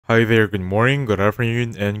Hi there, good morning, good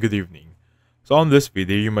afternoon, and good evening. So on this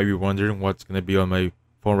video, you might be wondering what's going to be on my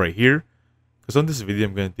phone right here. Because on this video,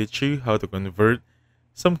 I'm going to teach you how to convert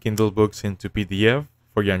some Kindle books into PDF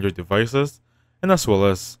for your Android devices and as well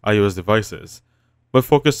as iOS devices. But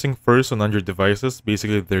focusing first on Android devices,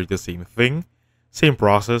 basically they're the same thing, same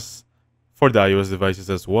process for the iOS devices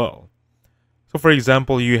as well. So for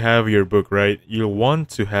example, you have your book, right? You'll want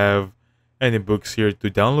to have any books here to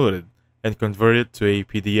download it and convert it to a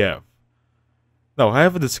PDF. Now, I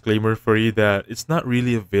have a disclaimer for you that it's not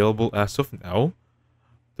really available as of now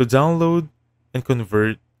to download and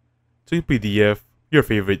convert to PDF your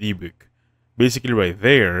favorite ebook. Basically, right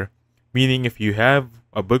there, meaning if you have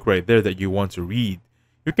a book right there that you want to read,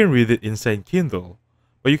 you can read it inside Kindle,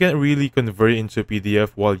 but you can't really convert it into a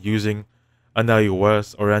PDF while using an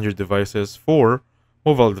iOS or Android devices for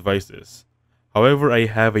mobile devices. However, I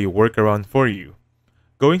have a workaround for you.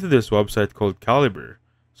 Going to this website called Calibre.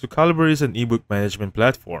 So Calibre is an ebook management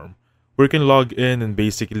platform where you can log in and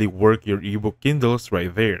basically work your ebook Kindles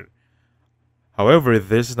right there. However,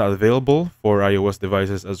 this is not available for iOS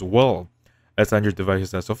devices as well as Android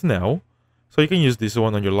devices as of now, so you can use this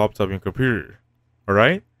one on your laptop and computer.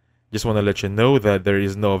 Alright? Just want to let you know that there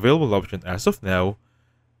is no available option as of now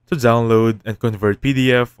to download and convert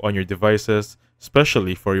PDF on your devices,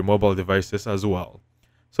 especially for your mobile devices as well.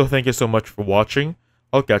 So thank you so much for watching.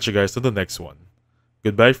 I'll catch you guys on the next one.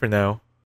 Goodbye for now.